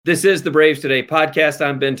This is the Braves Today podcast.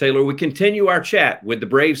 I'm Ben Taylor. We continue our chat with the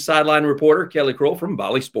Braves sideline reporter, Kelly Crull from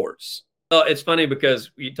Bally Sports. It's funny because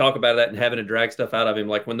you talk about that and having to drag stuff out of him.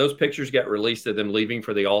 Like when those pictures got released of them leaving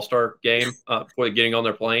for the All-Star game before getting on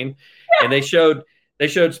their plane, and they showed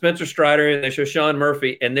Spencer Strider and they show Sean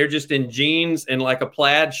Murphy, and they're just in jeans and like a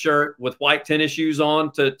plaid shirt with white tennis shoes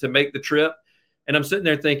on to make the trip. And I'm sitting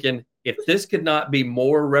there thinking, if this could not be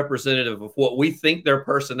more representative of what we think their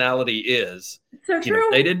personality is, so true.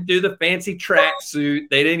 They didn't do the fancy tracksuit.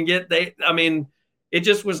 It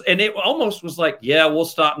just was, and it almost was like, yeah, we'll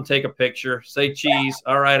stop and take a picture, say cheese.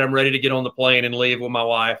 All right, I'm ready to get on the plane and leave with my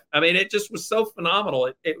wife. I mean, it just was so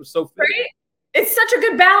phenomenal. It was so fitting. Right? It's such a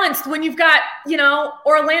good balance when you've got,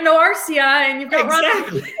 Orlando Arcia and you've got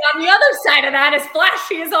Ronald on the other side of that, as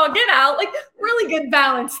flashy as all get out. Like, really good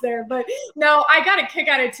balance there. But no, I got a kick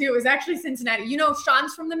out of it too. It was actually Cincinnati.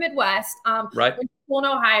 Sean's from the Midwest, right? In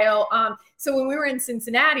Ohio. So when we were in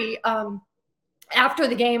Cincinnati, after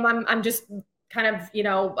the game, I'm just kind of,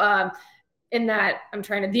 in that I'm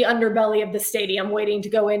trying to the underbelly of the stadium, waiting to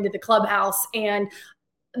go into the clubhouse, and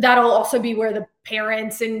that'll also be where the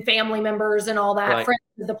parents and family members and all that, right, friends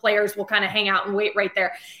of the players will kind of hang out and wait right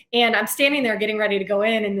there. And I'm standing there getting ready to go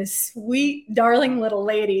in, and this sweet, darling little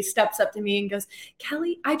lady steps up to me and goes,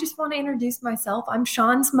 "Kelly, I just want to introduce myself. I'm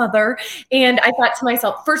Sean's mother." And I thought to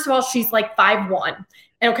myself, first of all, she's like 5'1".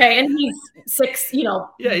 Okay. And he's 6,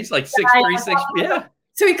 Yeah, he's like 6'3", 6. Yeah.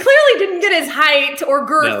 So he clearly didn't get his height or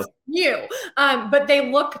girth. No. From you. But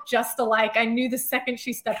they look just alike. I knew the second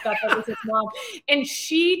she stepped up, it was his mom. And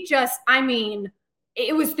she just,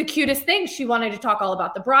 it was the cutest thing. She wanted to talk all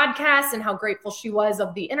about the broadcast and how grateful she was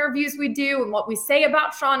of the interviews we do and what we say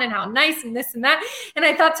about Sean and how nice and this and that. And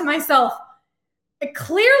I thought to myself,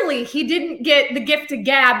 clearly he didn't get the gift of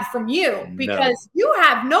gab from you, because you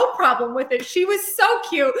have no problem with it. She was so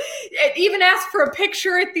cute. It even asked for a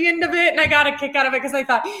picture at the end of it, and I got a kick out of it because I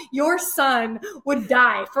thought your son would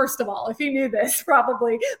die, first of all, if he knew this,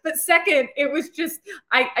 probably. But second, it was just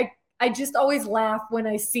I just always laugh when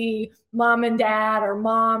I see mom and dad or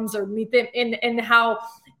moms or meet them and how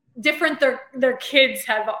different their kids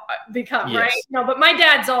have become. Yes. Right? But my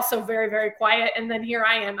dad's also very, very quiet. And then here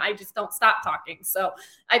I am. I just don't stop talking. So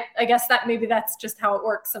I guess that's just how it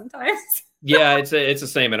works sometimes. Yeah, it's the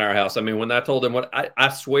same in our house. I mean, when I told him I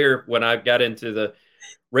swear when I got into the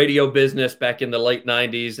radio business back in the late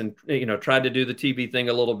 90s and, tried to do the TV thing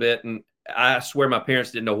a little bit, and I swear my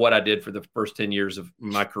parents didn't know what I did for the first 10 years of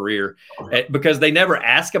my career because they never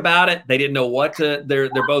ask about it. They didn't know what to, they're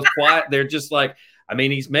both quiet. They're just like,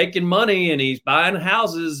 he's making money and he's buying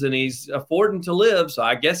houses and he's affording to live. So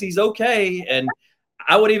I guess he's okay. And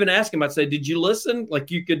I would even ask him, I'd say, did you listen? Like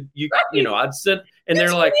I'd sit and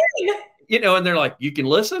they're like, and they're like, you can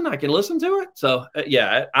listen. I can listen to it. So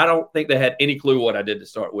I don't think they had any clue what I did to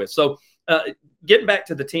start with. So getting back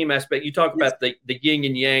to the team aspect, you talk about the yin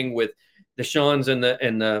and yang with the Seans and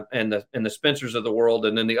the Spencers of the world,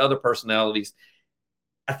 and then the other personalities.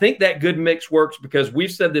 I think that good mix works because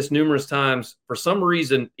we've said this numerous times. For some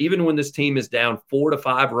reason, even when this team is down 4 to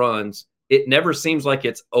 5 runs, it never seems like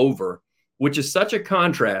it's over, which is such a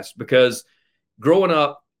contrast because growing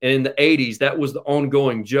up in the 80s, that was the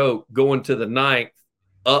ongoing joke. Going to the 9th,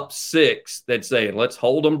 up 6, they'd say, let's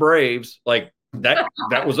hold them Braves. Like that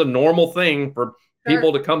was a normal thing for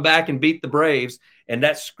people to come back and beat the Braves. And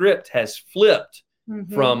that script has flipped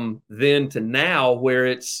from then to now, where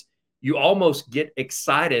it's, you almost get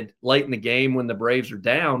excited late in the game when the Braves are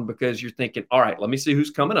down because you're thinking, all right, let me see who's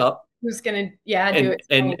coming up. Who's going to, do it.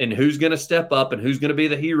 And who's going to step up and who's going to be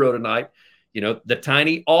the hero tonight. The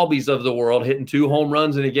tiny Albies of the world hitting 2 home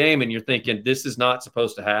runs in a game. And you're thinking, this is not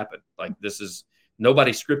supposed to happen. Like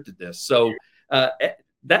nobody scripted this. So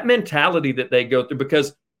that mentality that they go through,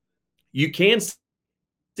 because you can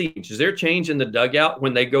see, is there change in the dugout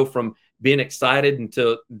when they go from being excited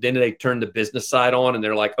until then they turn the business side on and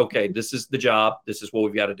they're like, okay, this is the job. This is what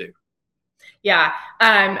we've got to do. Yeah.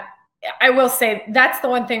 I will say that's the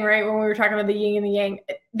one thing, right? When we were talking about the yin and the yang,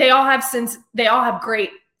 they all have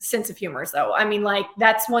great sense of humor. So,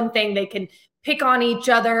 that's one thing. They can pick on each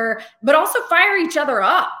other, but also fire each other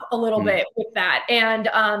up a little bit with that. And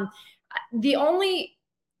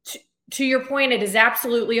to your point, it is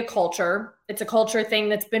absolutely a culture. It's a culture thing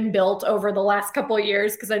that's been built over the last couple of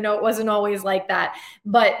years, because I know it wasn't always like that.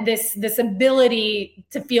 But this ability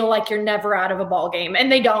to feel like you're never out of a ball game,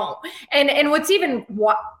 and they don't. And what's even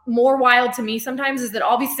more wild to me sometimes is that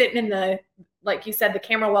I'll be sitting in the like you said, the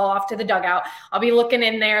camera well off to the dugout. I'll be looking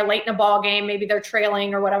in there late in a ball game. Maybe they're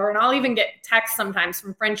trailing or whatever. And I'll even get texts sometimes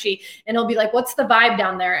from Frenchie, and he'll be like, what's the vibe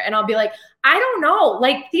down there? And I'll be like, I don't know.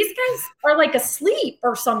 Like, these guys are like asleep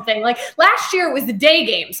or something. Like last year it was the day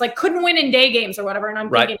games, like couldn't win in day games or whatever. And I'm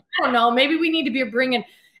thinking, I don't know, maybe we need to be bringing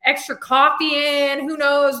extra coffee in. Who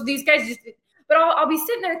knows? These guys just, but I'll be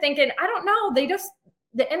sitting there thinking, I don't know.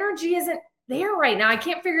 The energy isn't there right now. I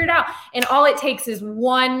can't figure it out. And all it takes is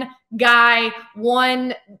one guy,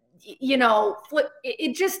 flip.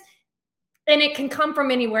 And it can come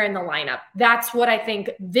from anywhere in the lineup. That's what I think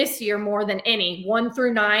this year more than any. 1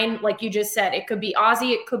 through 9, like you just said, it could be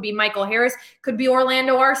Ozzie, it could be Michael Harris, could be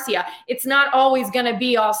Orlando Arcia. It's not always going to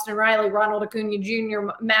be Austin Riley, Ronald Acuna Jr.,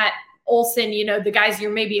 Matt Olson, the guys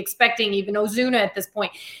you're maybe expecting, even Ozuna at this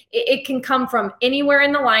point. It can come from anywhere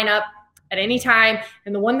in the lineup at any time.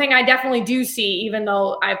 And the one thing I definitely do see, even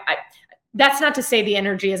though that's not to say the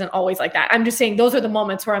energy isn't always like that. I'm just saying those are the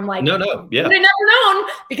moments where I'm like, yeah, I never known,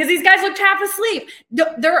 because these guys looked half asleep.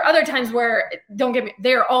 There are other times where, don't get me,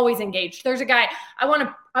 they're always engaged. There's a guy I want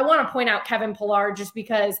to point out, Kevin Pillar, just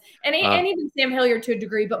because, and even Sam Hilliard to a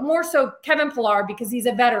degree, but more so Kevin Pillar because he's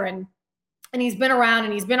a veteran. And he's been around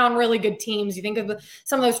and he's been on really good teams. You think of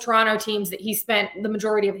some of those Toronto teams that he spent the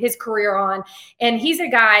majority of his career on. And he's a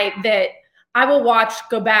guy that I will watch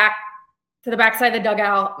go back to the backside of the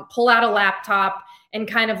dugout, pull out a laptop, and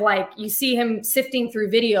kind of like you see him sifting through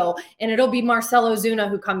video, and it'll be Marcell Ozuna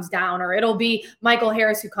who comes down, or it'll be Michael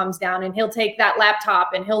Harris who comes down, and he'll take that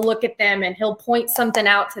laptop and he'll look at them and he'll point something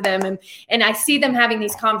out to them. And I see them having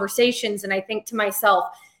these conversations, and I think to myself,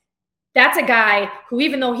 that's a guy who,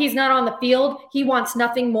 even though he's not on the field, he wants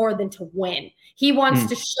nothing more than to win. He wants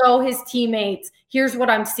to show his teammates, here's what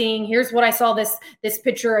I'm seeing. Here's what I saw this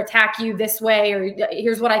pitcher attack you this way, or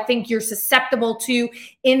here's what I think you're susceptible to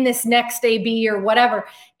in this next AB or whatever.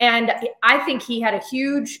 And I think he had a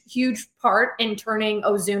huge, huge part in turning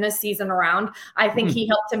Ozuna's season around. I think he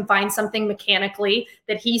helped him find something mechanically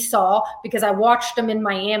that he saw, because I watched him in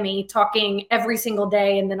Miami talking every single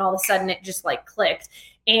day, and then all of a sudden it just like clicked.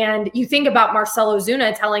 And you think about Marcell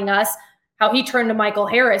Ozuna telling us how he turned to Michael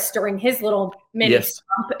Harris during his little mini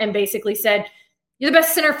stump and basically said, you're the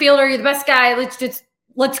best center fielder, you're the best guy,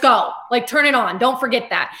 let's go. Like, turn it on. Don't forget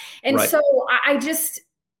that. And so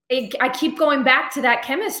I keep going back to that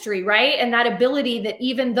chemistry, right? And that ability that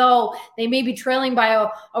even though they may be trailing by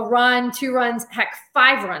a run, 2 runs, heck,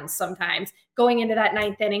 5 runs sometimes going into that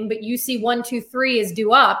 9th inning, but you see 1, 2, 3 is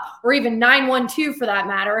due up, or even 9-1-2 for that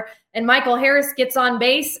matter, and Michael Harris gets on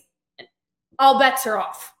base, all bets are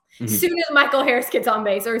off. As soon as Michael Harris gets on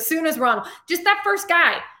base, or as soon as Ronald, just that first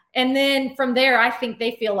guy. And then from there, I think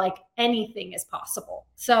they feel like anything is possible.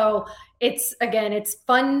 So it's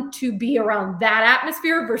fun to be around that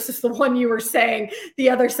atmosphere versus the one you were saying, the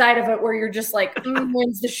other side of it, where you're just like,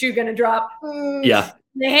 when's the shoe going to drop?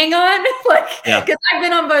 Hang on. Because I've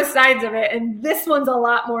been on both sides of it, and this one's a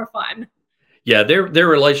lot more fun. Yeah, their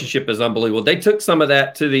relationship is unbelievable. They took some of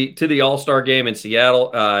that to the All-Star game in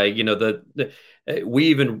Seattle. We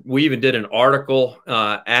even did an article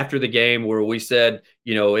after the game where we said,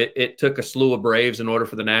 it took a slew of Braves in order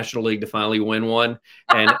for the National League to finally win one.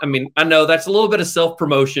 And I mean, I know that's a little bit of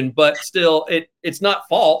self-promotion, but still, it's not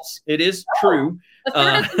false. It is true. A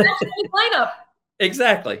third of the National League lineup.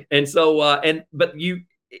 Exactly. And so,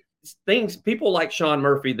 people like Sean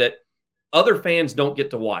Murphy that other fans don't get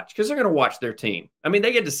to watch because they're going to watch their team. I mean,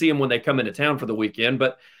 they get to see them when they come into town for the weekend,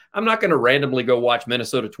 but I'm not going to randomly go watch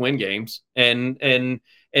Minnesota Twin games. And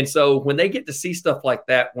so when they get to see stuff like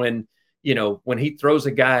that, when he throws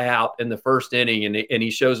a guy out in the first inning and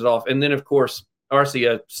he shows it off, and then of course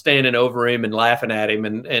Arcia standing over him and laughing at him,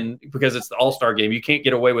 and because it's the All-Star game, you can't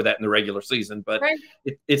get away with that in the regular season, but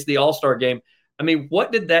it's the All-Star game. I mean,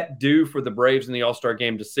 what did that do for the Braves in the All-Star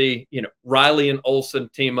game to see, Riley and Olson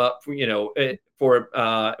team up,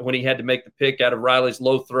 for when he had to make the pick out of Riley's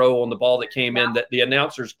low throw on the ball that came in, that the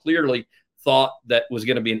announcers clearly thought that was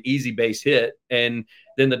going to be an easy base hit. And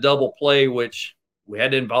then the double play, which we had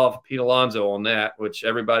to involve Pete Alonso on that, which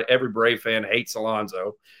every Brave fan hates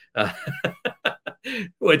Alonso,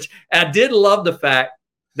 which I did love the fact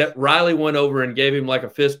that Riley went over and gave him like a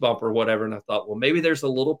fist bump or whatever. And I thought, well, maybe there's a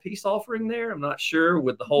little peace offering there. I'm not sure,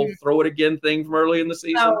 with the whole throw it again thing from early in the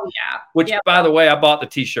season. Oh, yeah. Which, by the way, I bought the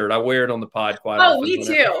T-shirt. I wear it on the pod quite often. Oh, me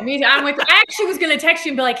too. I'm with you. I actually was going to text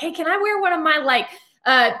you and be like, hey, can I wear one of my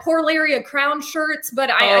poor Larry a Crown shirts? But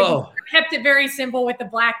I kept it very simple with the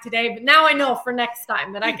black today. But now I know for next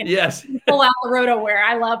time that I can pull out the roto wear.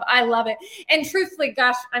 I love it. And truthfully,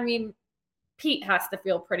 gosh, I mean, Pete has to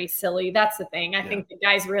feel pretty silly. That's the thing. I think the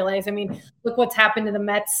guys realize, I mean, look what's happened to the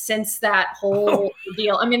Mets since that whole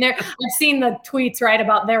deal. I mean, I've seen the tweets, right,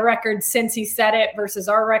 about their record since he said it versus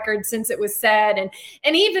our record since it was said.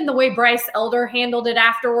 And even the way Bryce Elder handled it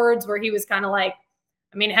afterwards, where he was kind of like,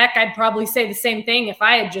 I mean, heck, I'd probably say the same thing if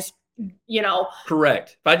I had just,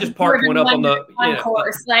 correct. If I just parked one up on the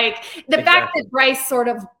course. Like the fact that Bryce sort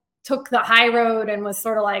of took the high road and was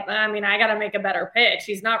sort of like, I mean, I got to make a better pitch.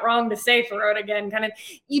 He's not wrong to say throw it again. Kind of,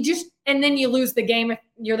 and then you lose the game if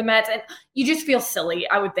you're the Mets, and you just feel silly,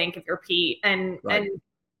 I would think, if you're Pete. And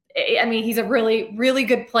I mean, he's a really, really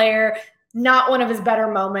good player. Not one of his better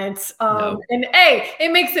moments. And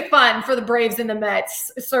it makes it fun for the Braves and the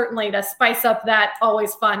Mets, certainly, to spice up that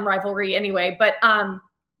always fun rivalry anyway. But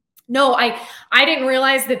no, I didn't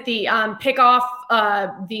realize that the pickoff,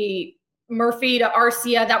 the Murphy to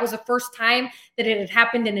Arcia, that was the first time that it had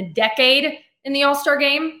happened in a decade in the All-Star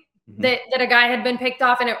game that a guy had been picked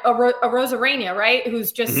off, and a Rosarena, right?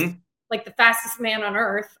 Who's just like the fastest man on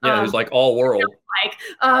earth. Yeah, who's like all world.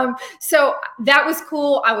 So that was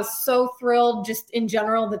cool. I was so thrilled just in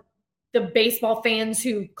general that the baseball fans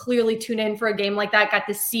who clearly tune in for a game like that got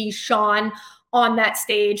to see Sean on that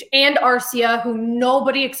stage, and Arcia, who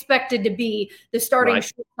nobody expected to be the starting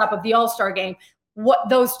shortstop of the All-Star game. What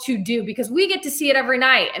those two do, because we get to see it every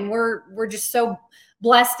night, and we're just so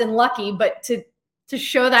blessed and lucky. But to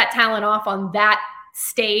show that talent off on that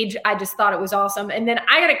stage, I just thought it was awesome. And then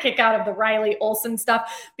I got a kick out of the Riley Olsen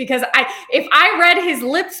stuff, because if I read his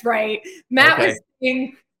lips right, Matt was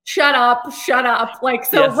saying, shut up. Like,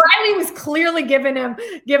 so Riley was clearly giving him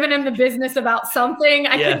the business about something.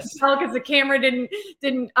 I couldn't tell because the camera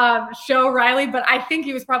didn't show Riley, but I think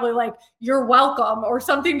he was probably like, you're welcome, or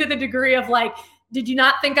something to the degree of like, did you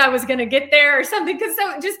not think I was going to get there, or something? Because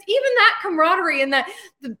so just even that camaraderie and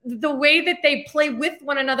the way that they play with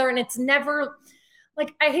one another, and it's never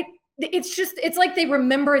like, it's like they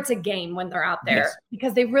remember it's a game when they're out there,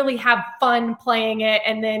 because they really have fun playing it.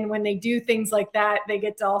 And then when they do things like that, they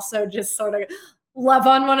get to also just sort of love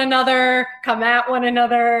on one another, come at one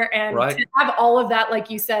another, and to have all of that, like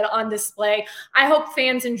you said, on display. I hope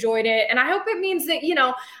fans enjoyed it. And I hope it means that,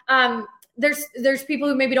 there's people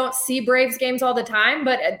who maybe don't see Braves games all the time,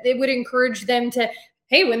 but it would encourage them to,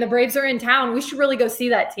 hey, when the Braves are in town, we should really go see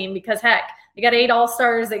that team, because heck, they got 8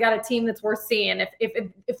 All-Stars. They got a team that's worth seeing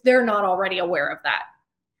if they're not already aware of that.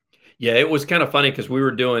 Yeah, it was kind of funny because we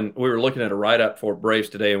were looking at a write-up for Braves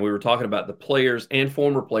today, and we were talking about the players and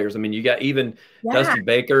former players. I mean, you got even Dusty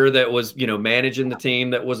Baker that was, managing the team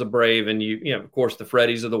that was a Brave, and of course, the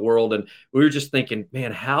Freddies of the world. And we were just thinking,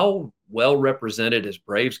 man, how well represented is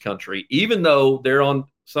Braves country, even though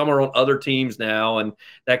some are on other teams now and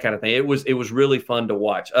that kind of thing. It was really fun to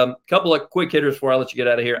watch. A couple of quick hitters before I let you get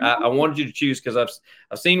out of here. I wanted you to choose, because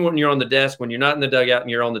I've seen when you're on the desk, when you're not in the dugout and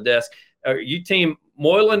you're on the desk. Are you team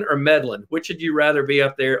Moylan or Medlin? Which would you rather be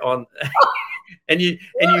up there on? and you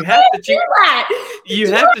have to choose.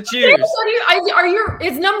 You have to choose.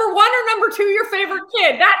 Is number 1 or number 2 your favorite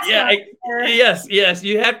kid? That's yes.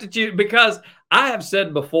 You have to choose, because I have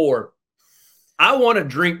said before, I want to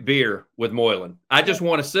drink beer with Moylan. I just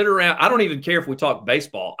want to sit around. I don't even care if we talk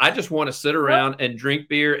baseball. I just want to sit around and drink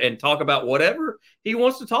beer and talk about whatever he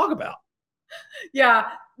wants to talk about. Yeah,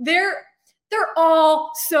 they're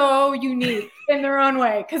all so unique in their own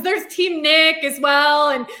way, because there's Team Nick as well.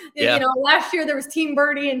 And, last year there was Team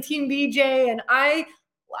Birdie and Team BJ, and I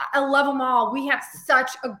love them all. We have such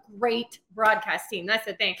a great broadcast team. That's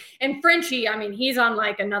the thing. And Frenchie, I mean, he's on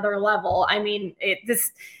like another level. I mean,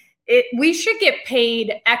 we should get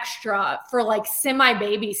paid extra for like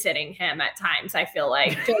semi-babysitting him at times, I feel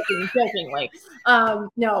like, jokingly.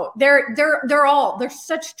 No, they're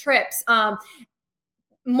such trips.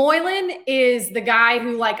 Moylan is the guy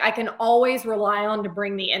who, like, I can always rely on to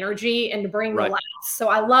bring the energy and to bring the laughs. So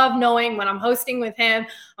I love knowing when I'm hosting with him,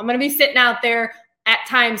 I'm going to be sitting out there at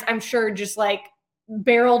times, I'm sure, just like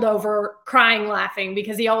barreled over, crying, laughing,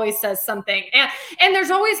 because he always says something. And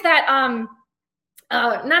there's always that,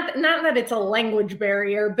 not that it's a language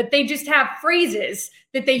barrier, but they just have phrases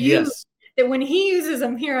that they use that when he uses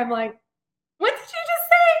them here, I'm like, what did you just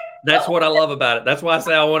say? That's what I love about it. That's why I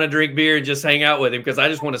say I want to drink beer and just hang out with him, because I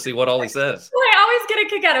just want to see what all he says. Well, I always get a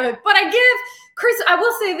kick out of it. But I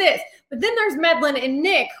will say this. But then there's Medlin and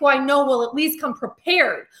Nick, who I know will at least come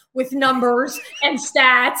prepared with numbers and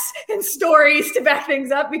stats and stories to back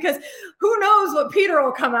things up, because who knows what Peter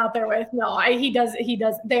will come out there with. No, he does.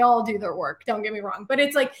 They all do their work. Don't get me wrong. But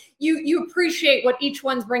it's like you appreciate what each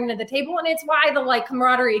one's bringing to the table. And it's why the like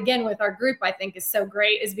camaraderie again with our group, I think, is so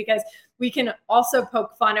great, is because we can also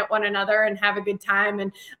poke fun at one another and have a good time.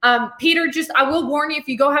 And Peter, just, I will warn you, if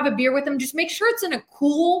you go have a beer with him, just make sure it's in a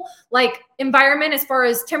cool like environment as far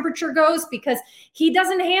as temperature goes, because he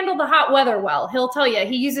doesn't handle the hot weather well. He'll tell you,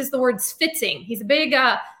 he uses the word sfitzing. He's a big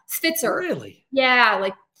spitzer. Really? Yeah.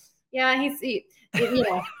 Like, yeah, you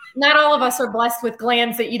know, not all of us are blessed with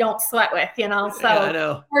glands that you don't sweat with, you know? So yeah, I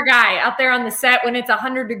know. Poor guy out there on the set when it's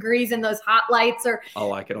 100 degrees and those hot lights are,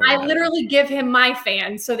 I literally give him my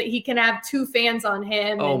fan so that he can have 2 fans on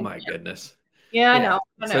him. Oh my goodness. Yeah, I know.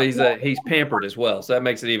 So he's pampered as well. So that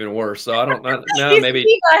makes it even worse. So I don't know.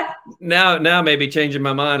 Now maybe changing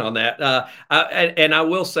my mind on that. And I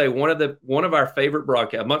will say one of our favorite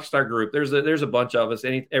broadcasts amongst our group, there's a bunch of us,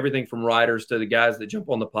 everything from writers to the guys that jump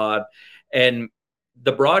on the pod, and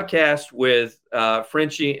the broadcast with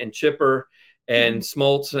Frenchie and Chipper and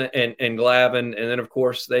Smoltz and Glavin. And then of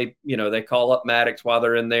course they call up Maddox while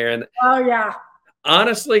they're in there. And oh yeah.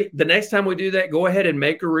 Honestly, the next time we do that, go ahead and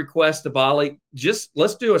make a request to Bally. Just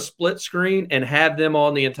let's do a split screen and have them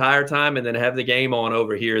on the entire time, and then have the game on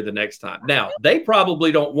over here the next time. Now, they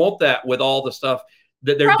probably don't want that with all the stuff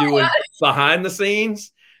that they're doing behind the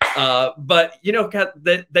scenes. But,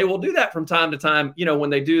 they will do that from time to time.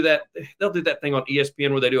 When they do that, they'll do that thing on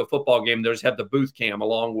ESPN where they do a football game. They'll just have the booth cam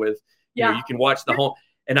along with, you can watch the home.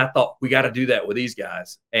 And I thought, we got to do that with these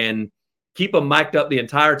guys. And keep them mic'd up the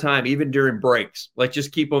entire time, even during breaks. Like,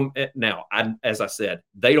 just keep them. Now, as I said,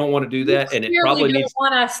 they don't want to do that, and it probably don't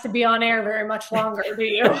want us to be on air very much longer, do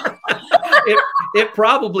you? it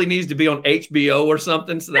probably needs to be on HBO or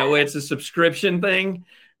something, so that way it's a subscription thing.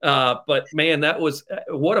 But man, that was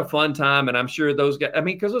what a fun time, and I'm sure those guys. I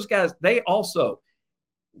mean, because those guys,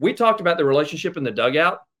 we talked about the relationship in the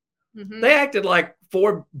dugout. Mm-hmm. They acted like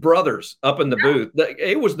 4 brothers up in the booth.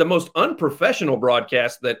 It was the most unprofessional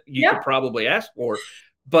broadcast that you could probably ask for,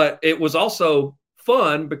 but it was also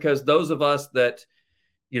fun because those of us that,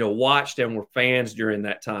 watched and were fans during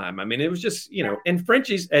that time. I mean, it was just, and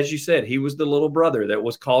Frenchie's, as you said, he was the little brother that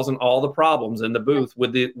was causing all the problems in the booth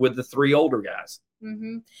with the 3 older guys.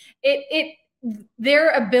 Mm-hmm.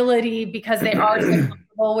 Their ability, because they are so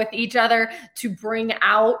comfortable with each other, to bring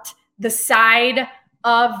out the side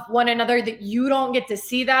of one another that you don't get to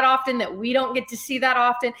see that often, that we don't get to see that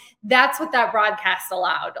often. That's what that broadcast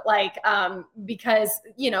allowed. Like, because,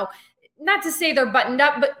 not to say they're buttoned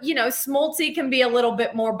up, but, Smoltzy can be a little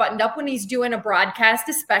bit more buttoned up when he's doing a broadcast,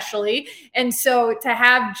 especially. And so to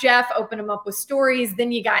have Jeff open him up with stories,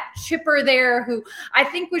 then you got Chipper there, who I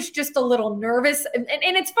think was just a little nervous. And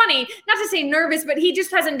it's funny, not to say nervous, but he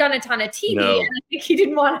just hasn't done a ton of TV. No. And I think he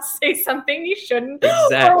didn't want to say something he shouldn't.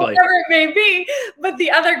 Exactly. Or whatever it may be. But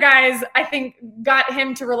the other guys, I think, got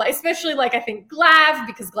him to rely, especially like I think Glav,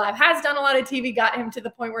 because Glav has done a lot of TV, got him to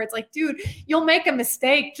the point where it's like, dude, you'll make a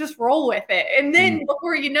mistake, just roll with it. And then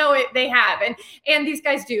before you know it, they have. And these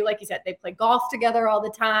guys do, like you said, they play golf together all the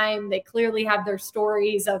time. They clearly have their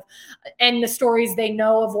stories and the stories they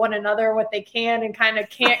know of one another, what they can and kind of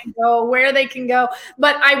can't go, where they can go.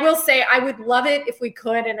 But I will say, I would love it if we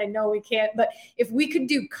could, and I know we can't, but if we could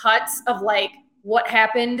do cuts of like what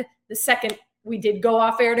happened the second we did go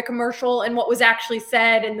off air to commercial, and what was actually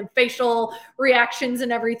said, and the facial reactions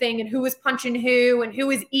and everything, and who was punching who, and who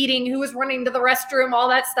was eating, who was running to the restroom, all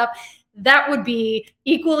that stuff. That would be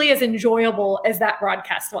equally as enjoyable as that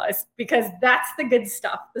broadcast was, because that's the good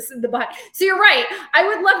stuff. This is the butt. So you're right. I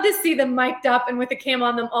would love to see them mic'd up and with a cam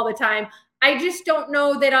on them all the time. I just don't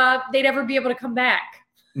know that they'd ever be able to come back.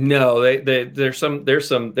 No, there's some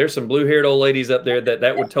blue-haired old ladies up there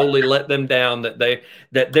that would totally let them down.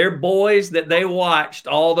 That their boys that they watched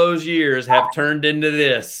all those years have turned into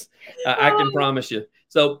this. I can promise you.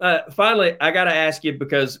 So finally, I got to ask you,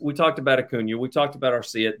 because we talked about Acuna, we talked about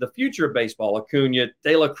Arcia, the future of baseball, Acuna,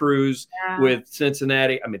 De La Cruz with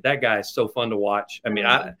Cincinnati. I mean, that guy is so fun to watch. I mean,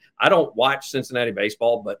 I don't watch Cincinnati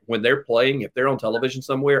baseball, but when they're playing, if they're on television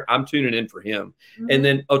somewhere, I'm tuning in for him. Mm-hmm. And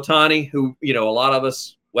then Ohtani, who, a lot of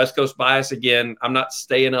us, West Coast bias again, I'm not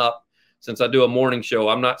staying up. Since I do a morning show,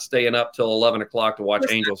 I'm not staying up till 11 o'clock to watch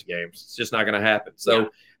Angels games. It's just not going to happen. So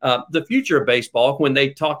the future of baseball, when they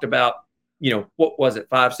talked about, what was it,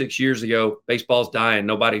 5-6 years ago, baseball's dying,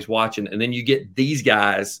 nobody's watching. And then you get these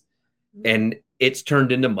guys and it's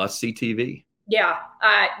turned into must-see TV. Yeah,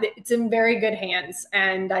 it's in very good hands.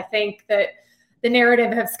 And I think that the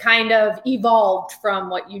narrative has kind of evolved from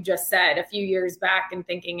what you just said a few years back and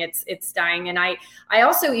thinking it's dying. And I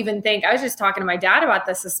also even think, I was just talking to my dad about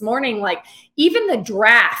this morning, like even the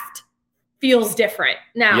draft feels different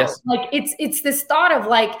now. Yes. Like it's this thought of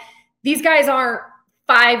like, these guys aren't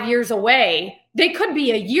 5 years away. They could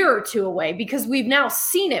be a year or two away because we've now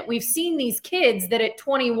seen it. We've seen these kids that at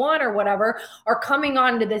 21 or whatever are coming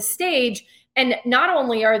onto this stage. And not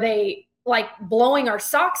only are they like blowing our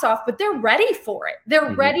socks off, but they're ready for it.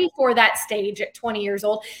 They're ready for that stage at 20 years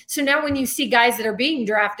old. So now when you see guys that are being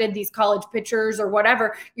drafted, these college pitchers or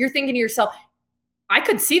whatever, you're thinking to yourself, I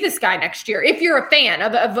could see this guy next year. If you're a fan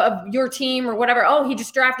of your team or whatever, oh, he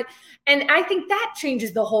just drafted. And I think that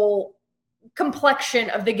changes the whole complexion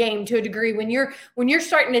of the game to a degree when you're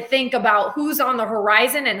starting to think about who's on the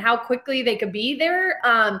horizon and how quickly they could be there.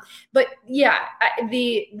 But yeah,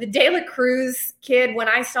 the De La Cruz kid, when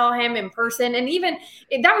I saw him in person, and even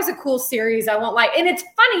that was a cool series, I won't lie. And it's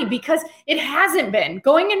funny because it hasn't been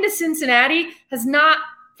going into Cincinnati has not,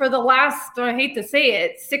 for the last, I hate to say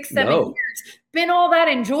it, 6-7 years, been all that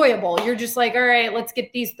enjoyable. You're just like, all right, let's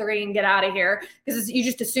get these 3 and get out of here, because you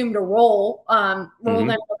just assumed a roll them no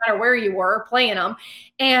matter where you were playing them.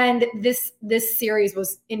 And this series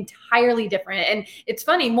was entirely different. And it's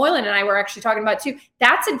funny, Moylan and I were actually talking about too,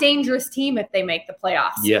 that's a dangerous team if they make the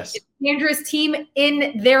playoffs. Yes. It's a dangerous team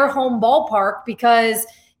in their home ballpark because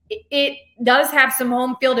it does have some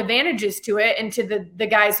home field advantages to it and to the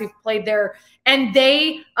guys who've played there. And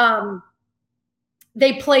they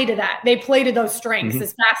play to that. They play to those strengths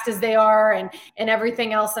as fast as they are and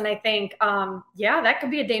everything else. And I think, that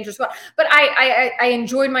could be a dangerous one. But I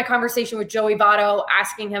enjoyed my conversation with Joey Votto,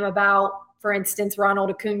 asking him about, for instance, Ronald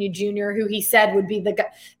Acuna Jr., who he said would be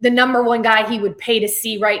the number one guy he would pay to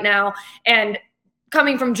see right now. And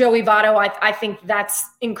coming from Joey Votto, I think that's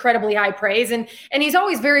incredibly high praise. And he's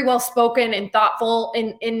always very well spoken and thoughtful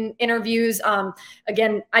in interviews.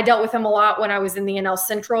 Again, I dealt with him a lot when I was in the NL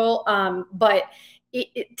Central. But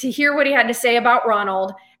to hear what he had to say about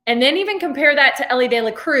Ronald, and then even compare that to Elly De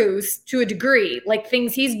La Cruz to a degree, like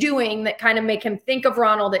things he's doing that kind of make him think of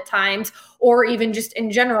Ronald at times, or even just in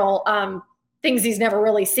general, things he's never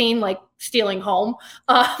really seen, like stealing home.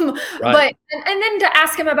 Right. But and then to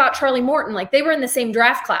ask him about Charlie Morton, like they were in the same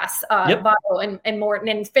draft class, Votto and Morton,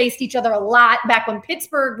 and faced each other a lot back when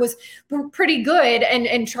Pittsburgh was pretty good,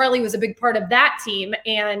 and Charlie was a big part of that team.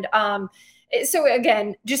 And so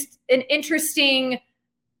again, just an interesting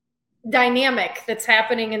dynamic that's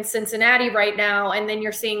happening in Cincinnati right now. And then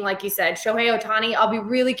you're seeing, like you said, Shohei Ohtani. I'll be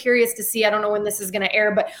really curious to see, I don't know when this is going to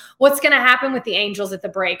air, but what's going to happen with the Angels at the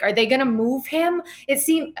break? Are they going to move him? It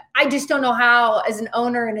seems, I just don't know how, as an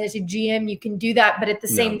owner and as a GM, you can do that. But at the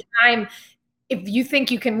same time, if you think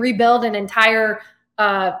you can rebuild an entire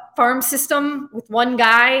farm system with one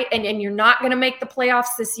guy and you're not going to make the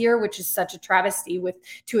playoffs this year, which is such a travesty with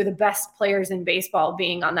 2 of the best players in baseball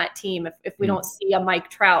being on that team. If we don't see a Mike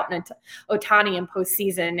Trout and Ohtani in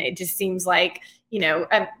postseason, it just seems like,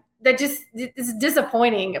 that just is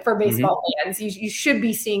disappointing for baseball fans. You should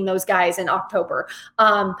be seeing those guys in October.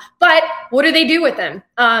 But what do they do with him?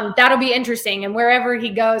 That'll be interesting. And wherever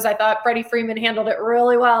he goes, I thought Freddie Freeman handled it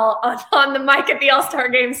really well on the mic at the All-Star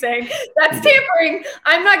game, saying, that's tampering.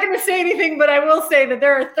 I'm not going to say anything, but I will say that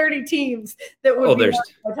there are 30 teams that would be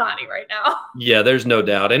Ohtani right now. Yeah, there's no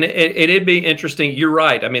doubt. And it'd be interesting. You're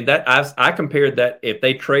right. I mean, that I compared that if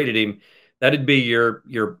they traded him, that'd be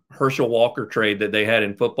your Herschel Walker trade that they had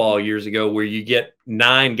in football years ago, where you get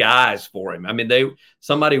 9 guys for him. I mean,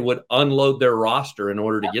 somebody would unload their roster in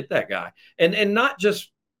order to get that guy, and not just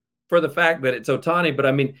for the fact that it's Ohtani, but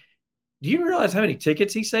I mean, do you realize how many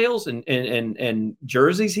tickets he sells and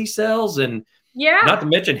jerseys he sells, and not to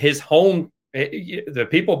mention his home, the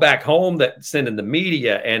people back home that send in the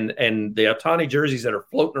media and the Ohtani jerseys that are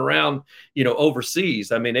floating around,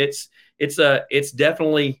 overseas. I mean, it's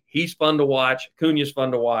definitely, he's fun to watch. Acuna's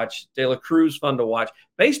fun to watch. De La Cruz fun to watch.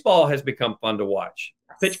 Baseball has become fun to watch.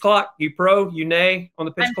 Pitch clock, you pro, you nay on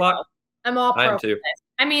the pitch clock? I'm all pro. I am too.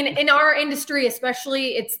 I mean, in our industry, especially,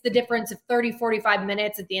 it's the difference of 30, 45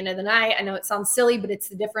 minutes at the end of the night. I know it sounds silly, but it's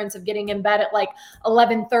the difference of getting in bed at like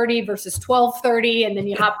 11:30 versus 12:30, and then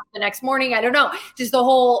you hop up the next morning. I don't know. Just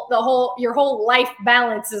your whole life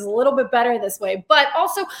balance is a little bit better this way. But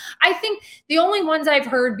also, I think the only ones I've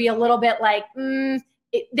heard be a little bit like,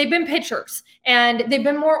 they've been pitchers, and they've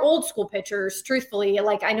been more old school pitchers, truthfully.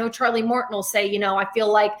 Like, I know Charlie Morton will say, I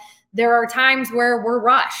feel like there are times where we're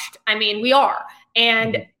rushed. I mean, we are.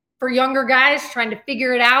 And for younger guys trying to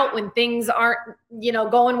figure it out when things aren't,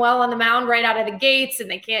 going well on the mound right out of the gates,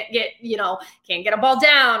 and they can't get a ball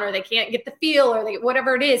down, or they can't get the feel, or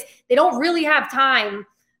whatever it is, they don't really have time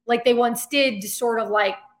like they once did to sort of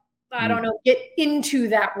like, I don't know, get into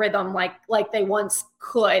that rhythm like they once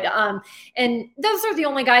could. And those are the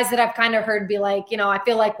only guys that I've kind of heard be like, I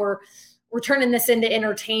feel like we're turning this into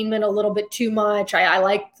entertainment a little bit too much. I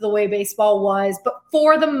liked the way baseball was, but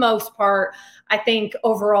for the most part, I think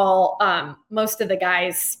overall, most of the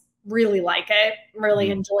guys really like it,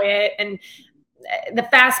 really enjoy it. And the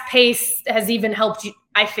fast pace has even helped you,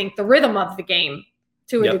 I think, the rhythm of the game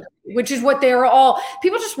to a degree, which is what they're all,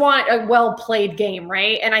 people just want a well-played game,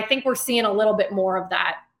 right? And I think we're seeing a little bit more of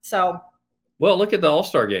that. So, well, look at the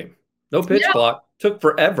All-Star game. No pitch clock, took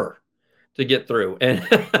forever to get through. And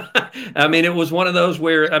I mean, it was one of those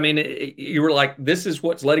where, I memean, you were like, this is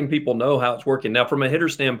what's letting people know how it's working. Now, from a hitter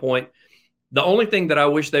standpoint, the only thing that I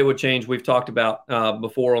wish they would change, we've talked about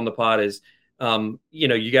before on the pod, is,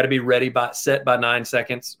 you got to be ready set by 9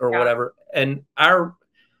 seconds or whatever. And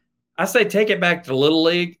I say take it back to the Little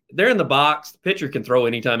League. They're in the box. The pitcher can throw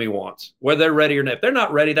anytime he wants, whether they're ready or not. If they're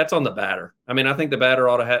not ready, that's on the batter. I mean, I think the batter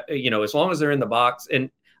ought to have, as long as they're in the box. And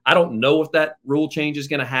I don't know if that rule change is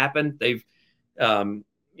going to happen. They've,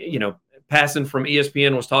 Passing from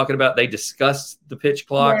ESPN was talking about, they discussed the pitch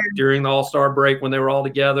clock during the All-Star break when they were all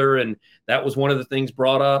together. And that was one of the things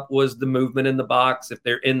brought up was the movement in the box. If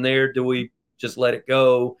they're in there, do we just let it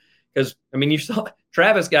go? Because, I mean, you saw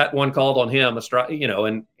Travis got one called on him,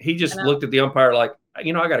 and he just looked at the umpire like, I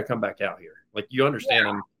got to come back out here. Like, you understand,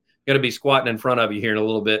 I'm going to be squatting in front of you here in a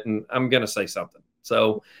little bit, and I'm going to say something.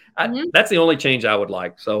 So that's the only change I would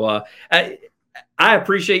like. So I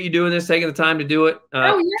appreciate you doing this, taking the time to do it.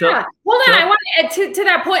 Hold on. I want to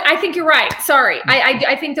that point. I think you're right. Sorry.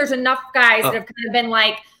 I think there's enough guys that have kind of been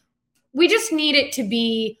like, we just need it to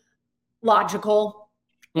be logical.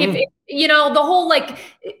 If the whole, like,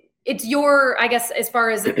 it's your, I guess, as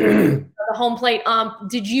far as the home plate,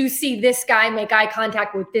 did you see this guy make eye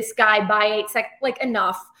contact with this guy by 8 seconds? Like,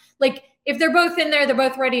 enough. Like, if they're both in there, they're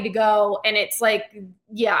both ready to go. And it's like,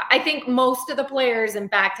 I think most of the players, in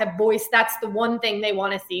fact, have voiced that's the one thing they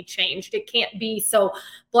want to see changed. It can't be so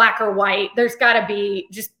black or white. There's got to be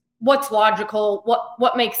just what's logical,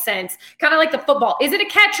 what makes sense. Kind of like the football. Is it a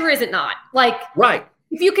catch or is it not? Like, right.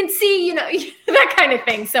 If you can see, that kind of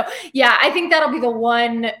thing. So, I think that'll be the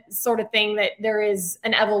one sort of thing that there is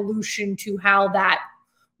an evolution to how that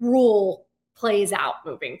rule plays out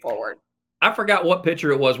moving forward. I forgot what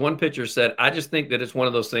pitcher it was. One pitcher said, I just think that it's one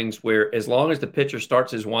of those things where as long as the pitcher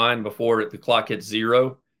starts his wind before the clock hits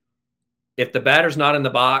 0, if the batter's not in the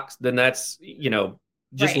box, then that's,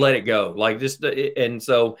 just let it go. Like just, and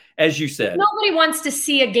so as you said, nobody wants to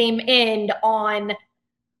see a game end on,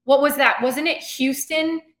 what was that? Wasn't it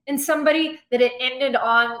Houston and somebody that it ended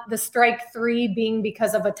on the strike 3 being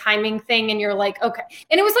because of a timing thing? And you're like, okay.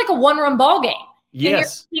 And it was like a 1-run ball game.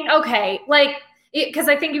 Yes. And you're thinking, okay, like, because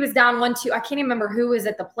I think he was down 1-2. I can't even remember who was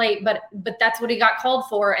at the plate, but that's what he got called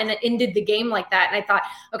for, and it ended the game like that. And I thought,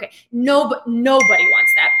 okay, nobody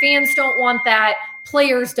wants that. Fans don't want that.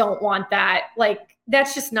 Players don't want that. Like,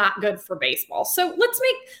 that's just not good for baseball. So let's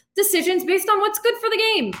make decisions based on what's good for the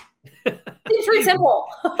game. It's pretty simple.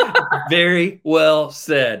 Very well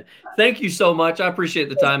said. Thank you so much. I appreciate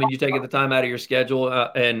the time and you taking the time out of your schedule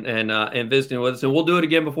and visiting with us. And we'll do it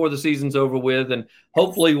again before the season's over with, and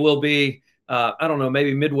hopefully we'll be. I don't know,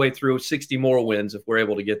 maybe midway through 60 more wins if we're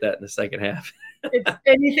able to get that in the second half.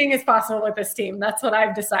 Anything is possible with this team. That's what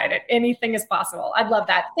I've decided. Anything is possible. I'd love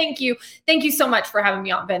that. Thank you. Thank you so much for having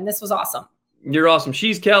me on, Ben. This was awesome. You're awesome.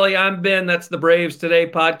 She's Kelly. I'm Ben. That's the Braves Today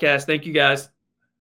podcast. Thank you, guys.